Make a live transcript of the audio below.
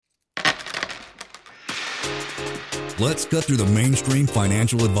Let's cut through the mainstream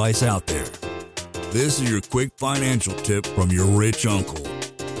financial advice out there. This is your quick financial tip from your rich uncle.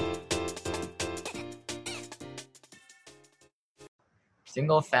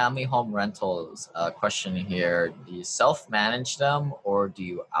 Single family home rentals, question here. Do you self-manage them or do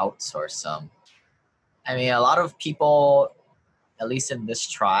you outsource them? I mean, a lot of people, at least in this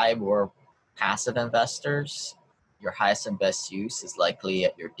tribe, were passive investors. Your highest and best use is likely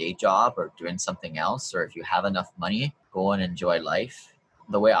at your day job or doing something else, or if you have enough money, go and enjoy life.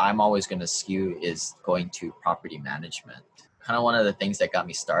 The way I'm always going to skew is going to property management. Kind of one of the things that got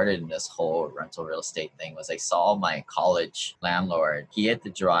me started in this whole rental real estate thing was I saw my college landlord. He had to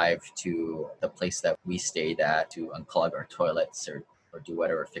drive to the place that we stayed at to unclog our toilets or do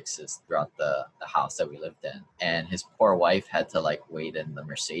whatever fixes throughout the house that we lived in. And his poor wife had to wait in the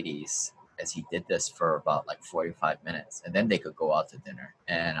Mercedes as he did this for about 45 minutes. And then they could go out to dinner.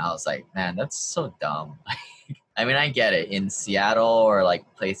 And I was like, man, that's so dumb. I mean, I get it. In Seattle or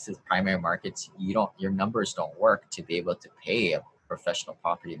places, primary markets, your numbers don't work to be able to pay a professional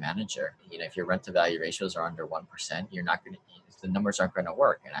property manager. If your rent to value ratios are under 1%, the numbers aren't going to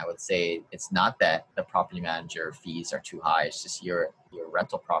work. And I would say it's not that the property manager fees are too high. It's just your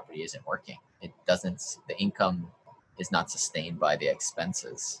rental property isn't working. The income is not sustained by the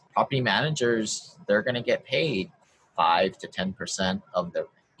expenses. Property managers, they're going to get paid 5 to 10% of the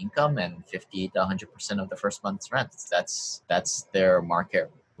income and 50 to 100% of the first month's rent. That's their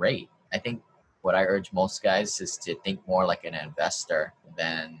market rate. I think what I urge most guys is to think more like an investor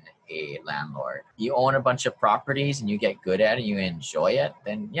than a landlord. You own a bunch of properties and you get good at it, you enjoy it,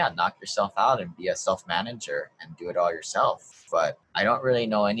 then knock yourself out and be a self-manager and do it all yourself. But I don't really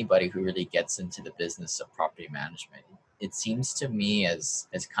know anybody who really gets into the business of property management. It seems to me as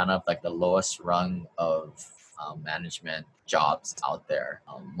kind of the lowest rung of management jobs out there.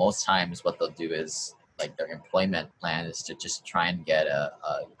 Most times what they'll do is their employment plan is to just try and get a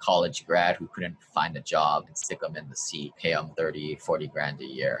college grad who couldn't find a job and stick them in the seat, pay them 30, 40 grand a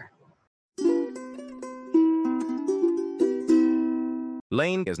year.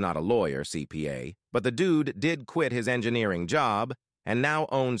 Lane is not a lawyer, CPA, but the dude did quit his engineering job and now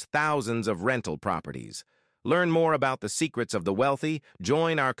owns thousands of rental properties. Learn more about the secrets of the wealthy.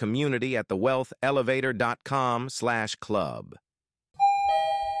 Join our community at thewealthelevator.com/club.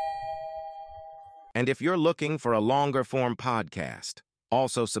 And if you're looking for a longer form podcast,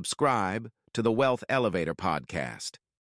 also subscribe to the Wealth Elevator podcast.